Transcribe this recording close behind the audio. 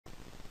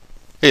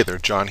Hey there,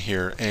 John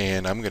here,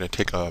 and I'm going to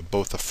take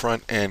both a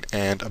front end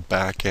and a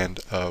back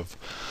end of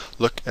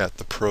look at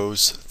the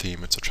Prose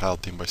theme. It's a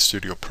child theme by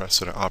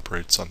StudioPress, and it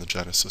operates on the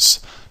Genesis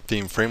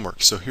theme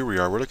framework. So here we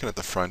are. We're looking at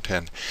the front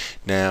end.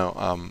 Now,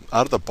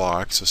 out of the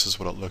box, this is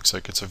what it looks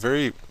like. It's a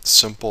very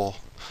simple,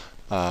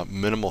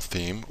 minimal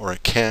theme, or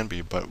it can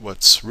be, but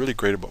what's really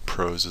great about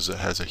Prose is it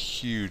has a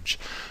huge,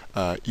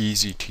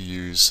 easy to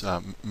use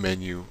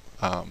menu,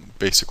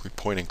 basically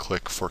point and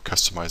click for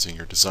customizing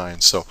your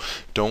design. So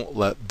don't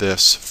let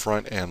this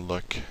front end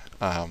look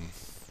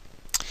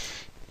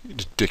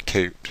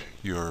dictate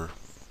your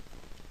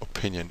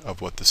opinion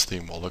of what this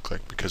theme will look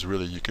like, because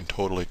really you can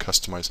totally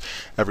customize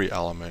every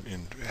element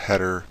in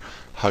header,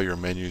 how your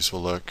menus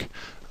will look,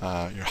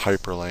 your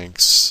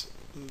hyperlinks,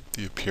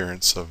 the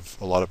appearance of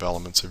a lot of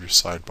elements of your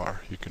sidebar.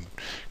 You can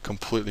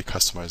completely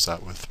customize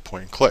that with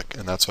point and click,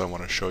 and that's what I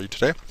want to show you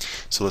today.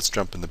 So let's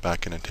jump in the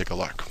back end and take a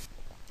look.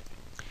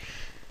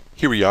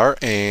 Here we are,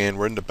 and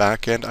we're in the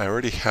back end. I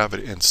already have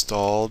it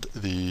installed.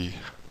 The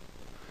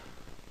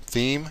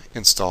theme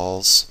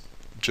installs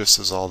just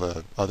as all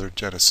the other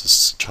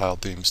Genesis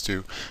child themes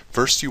do.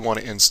 First, you want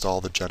to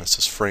install the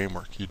Genesis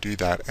framework. You do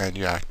that and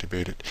you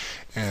activate it,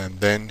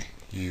 and then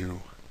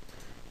you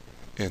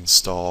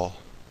install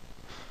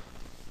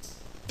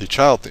the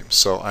child theme.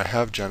 So I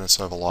have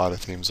Genesis. I have a lot of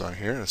themes on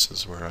here. This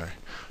is where I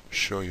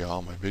show you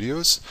all my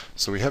videos.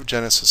 So we have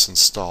Genesis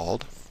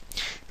installed.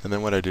 And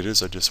then what I did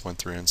is I just went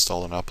through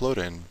install and upload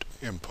and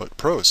input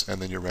Prose,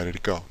 and then you're ready to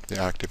go. You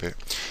activate.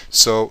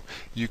 So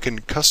you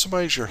can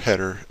customize your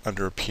header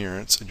under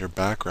appearance and your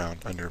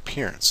background under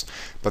appearance.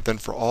 But then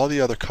for all the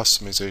other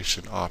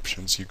customization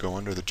options, you go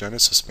under the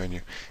Genesis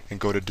menu and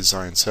go to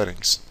design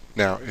settings.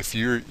 Now, if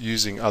you're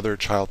using other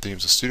child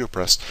themes of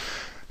StudioPress,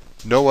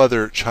 no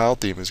other child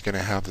theme is going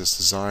to have this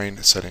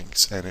design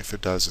settings, and if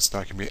it does, it's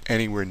not going to be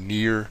anywhere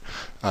near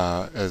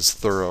as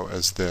thorough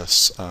as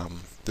this.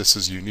 This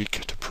is unique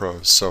to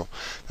Prose, so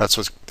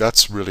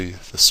that's really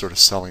the sort of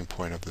selling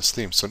point of this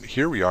theme. So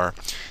here we are.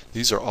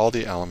 These are all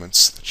the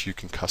elements that you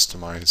can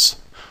customize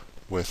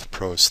with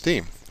Prose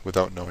theme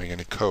without knowing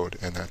any code,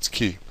 and that's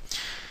key.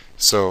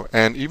 So,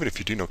 and even if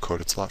you do know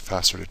code, it's a lot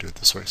faster to do it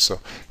this way.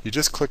 So you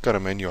just click on a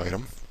menu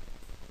item.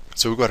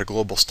 So we've got a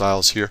global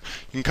styles here.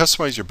 You can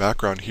customize your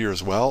background here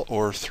as well,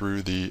 or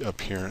through the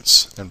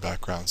appearance and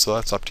background. So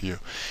that's up to you.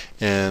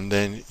 And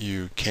then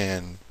you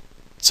can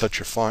set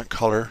your font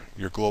color,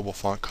 your global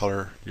font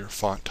color, your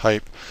font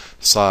type,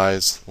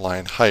 size,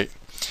 line height.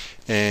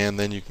 And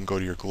then you can go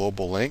to your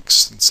global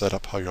links and set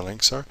up how your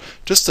links are.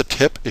 Just a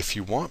tip, if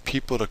you want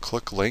people to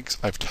click links,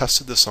 I've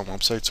tested this on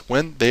websites,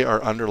 when they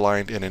are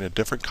underlined and in a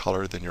different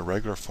color than your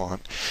regular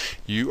font,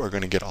 you are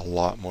going to get a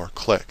lot more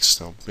clicks.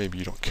 So maybe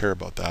you don't care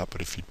about that,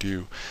 but if you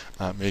do,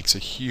 it makes a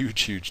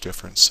huge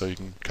difference. So you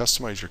can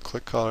customize your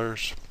click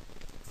colors,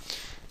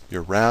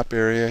 your wrap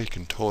area. You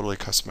can totally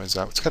customize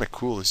that. What's kind of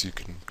cool is you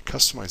can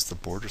customize the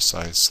border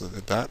size, so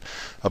that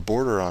a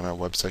border on a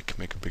website can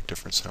make a big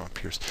difference in how it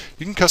appears.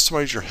 You can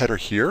customize your header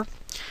here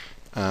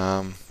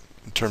in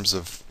terms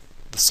of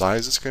the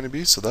size it's going to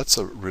be, so that's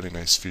a really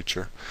nice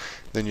feature.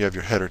 Then you have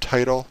your header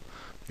title,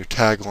 your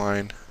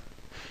tagline.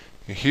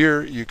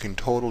 Here you can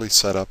totally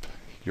set up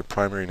your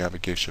primary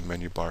navigation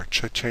menu bar,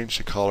 change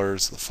the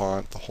colors, the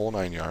font, the whole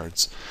 9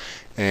 yards,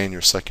 and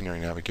your secondary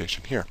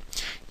navigation here.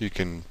 You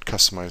can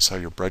customize how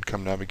your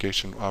breadcrumb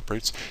navigation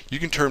operates. You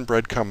can turn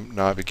breadcrumb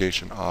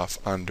navigation off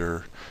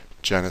under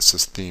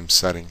Genesis theme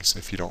settings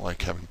if you don't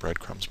like having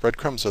breadcrumbs.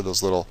 Breadcrumbs are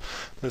those little,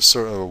 there's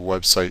sort of a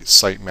website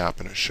site map,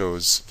 and it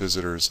shows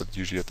visitors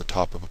usually at the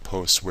top of a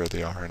post where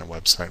they are in a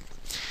website.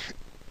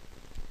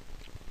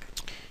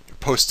 Your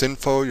post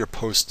info, your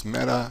post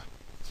meta.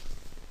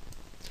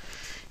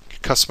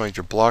 Customize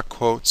your block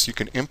quotes. You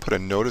can input a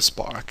notice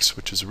box,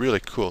 which is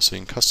really cool. So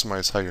you can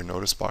customize how your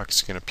notice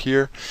box can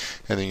appear,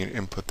 and then you can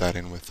input that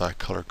in with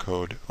color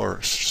code,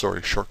 or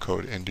sorry, short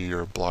code into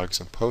your blogs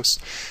and posts.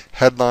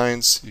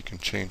 Headlines, you can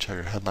change how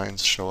your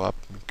headlines show up.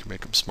 You can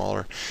make them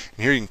smaller.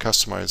 And here you can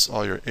customize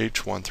all your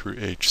H1 through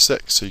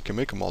H6, so you can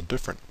make them all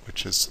different,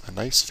 which is a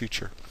nice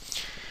feature.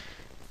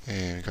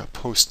 And you got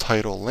post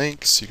title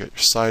links. You got your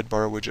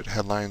sidebar widget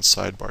headlines,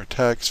 sidebar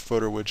text,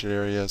 footer widget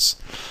areas.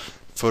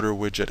 Footer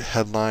widget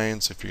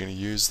headlines, if you're going to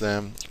use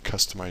them. You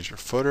customize your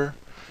footer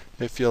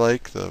if you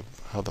like,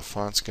 how the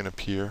font's going to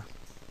appear.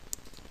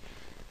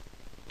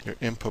 Your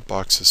input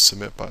boxes,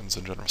 submit buttons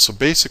in general. So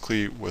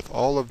basically, with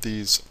all of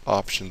these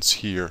options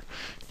here,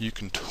 you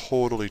can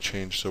totally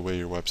change the way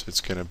your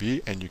website's going to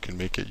be, and you can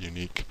make it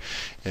unique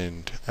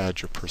and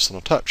add your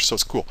personal touch. So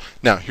it's cool.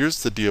 Now,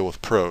 here's the deal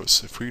with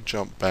Prose. If we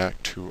jump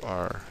back to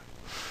our,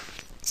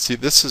 see,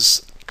 this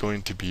is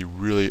going to be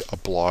really a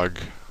blog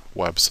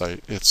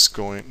website. It's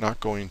not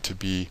going to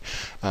be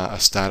a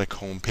static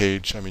home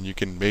page. I mean, you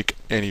can make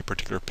any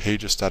particular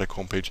page a static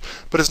home page,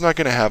 but it's not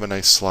going to have a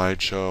nice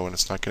slideshow, and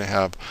it's not going to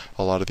have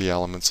a lot of the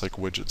elements like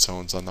widget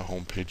zones on the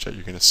home page that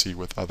you're going to see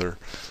with other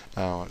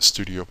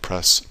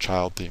StudioPress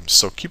child themes.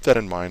 So keep that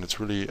in mind.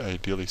 It's really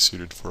ideally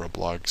suited for a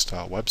blog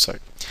style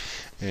website.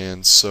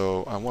 And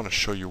so I want to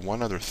show you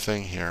one other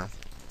thing here.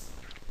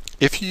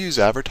 If you use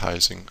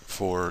advertising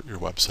for your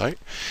website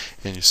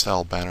and you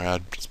sell banner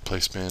ad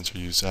placements or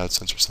use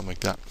AdSense or something like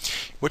that,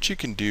 what you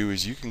can do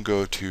is you can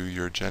go to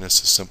your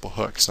Genesis Simple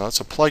Hooks. Now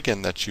it's a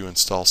plugin that you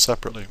install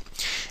separately,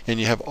 and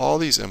you have all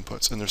these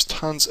inputs, and there's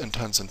tons and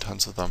tons and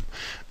tons of them,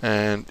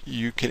 and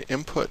you can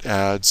input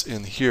ads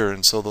in here,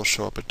 and so they'll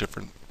show up at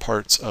different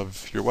parts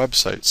of your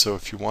website. So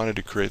if you wanted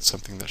to create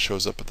something that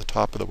shows up at the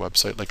top of the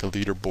website, like a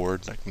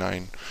leaderboard, like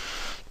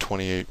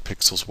 928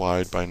 pixels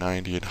wide by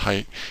 90 in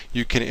height,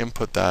 you can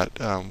input that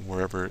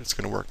wherever it's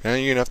going to work. Now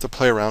you're going to have to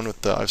play around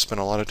with I've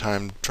spent a lot of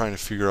time trying to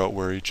figure out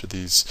where each of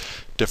these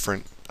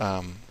different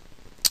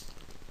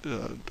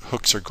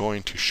hooks are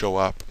going to show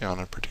up on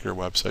a particular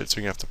website,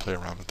 so you have to play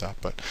around with that.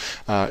 But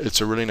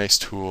it's a really nice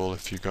tool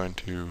if you're going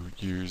to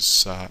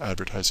use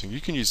advertising.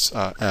 You can use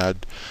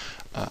ad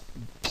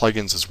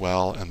plugins as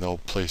well, and they'll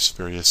place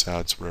various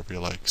ads wherever you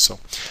like. So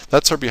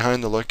that's our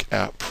behind the look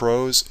at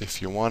Prose.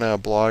 If you want a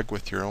blog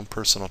with your own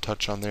personal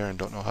touch on there and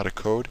don't know how to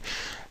code,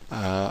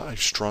 I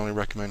strongly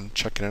recommend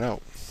checking it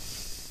out.